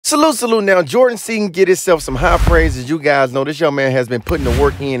Salute now. Jordan Seaton get himself some high praise. As you guys know, this young man has been putting the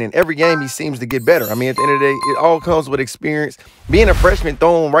work in, and every game he seems to get better. I mean, at the end of the day, it all comes with experience. Being a freshman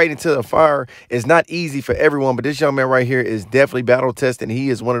thrown right into the fire is not easy for everyone, but this young man right here is definitely battle-tested, and he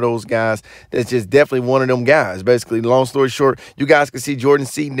is one of those guys that's just definitely one of them guys. Basically, long story short, you guys can see Jordan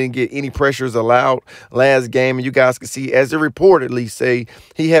Seaton didn't get any pressures allowed last game, and you guys can see, as they reportedly say,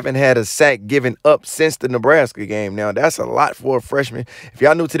 he haven't had a sack given up since the Nebraska game. Now, that's a lot for a freshman. If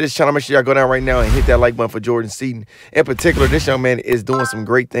y'all new to this channel, make sure y'all go down right now and hit that like button for Jordan Seaton. In particular, this young man is doing some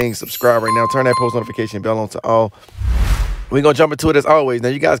great things. Subscribe right now. Turn that post notification bell on to all. We're going to jump into it as always. Now,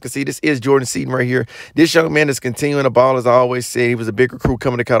 you guys can see this is Jordan Seaton right here. This young man is continuing the ball, as I always say. He was a big recruit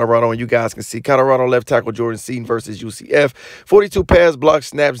coming to Colorado, and you guys can see Colorado left tackle Jordan Seaton versus UCF. 42 pass block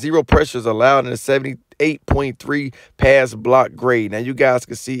snaps, 0 pressures allowed, and a 78.3 pass block grade. Now, you guys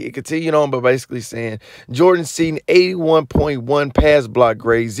can see it continued on, but basically saying Jordan Seaton, 81.1 pass block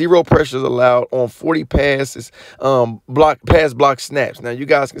grade, 0 pressures allowed on 40 passes, pass block snaps. Now, you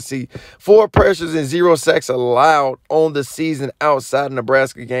guys can see 4 pressures and 0 sacks allowed on the season outside of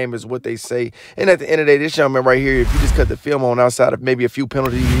Nebraska game is what they say. And at the end of the day, this young man right here, if you just cut the film on outside of maybe a few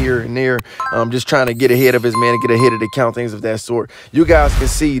penalties here and there, just trying to get ahead of his man and get ahead of the count, things of that sort, you guys can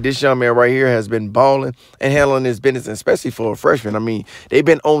see this young man right here has been balling and handling his business, especially for a freshman. I mean, they've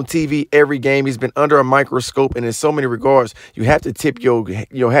been on TV every game. He's been under a microscope, and in so many regards, you have to tip your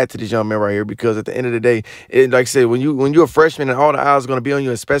hat to this young man right here, because at the end of the day, like I said, when you're a freshman and all the eyes are going to be on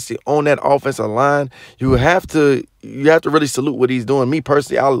you, especially on that offensive line, you have to really salute what he's doing. Me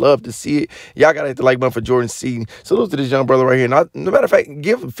personally, I love to see it. Y'all got to hit the like button for Jordan Seaton. Salute to this young brother right here. And no matter of fact,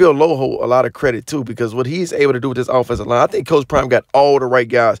 give Phil Loho a lot of credit too, because what he's able to do with this offensive line, I think Coach Prime got all the right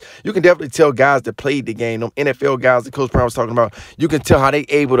guys. You can definitely tell guys that played the game, them NFL guys that Coach Prime was talking about, you can tell how they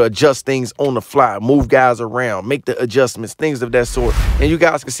able to adjust things on the fly, move guys around, make the adjustments, things of that sort. And you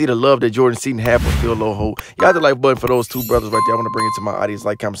guys can see the love that Jordan Seaton had for Phil Loho. Y'all hit the like button for those two brothers right there. I want to bring it to my audience.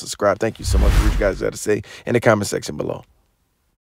 Like, comment, subscribe. Thank you so much for what you guys got to say in the comment section below.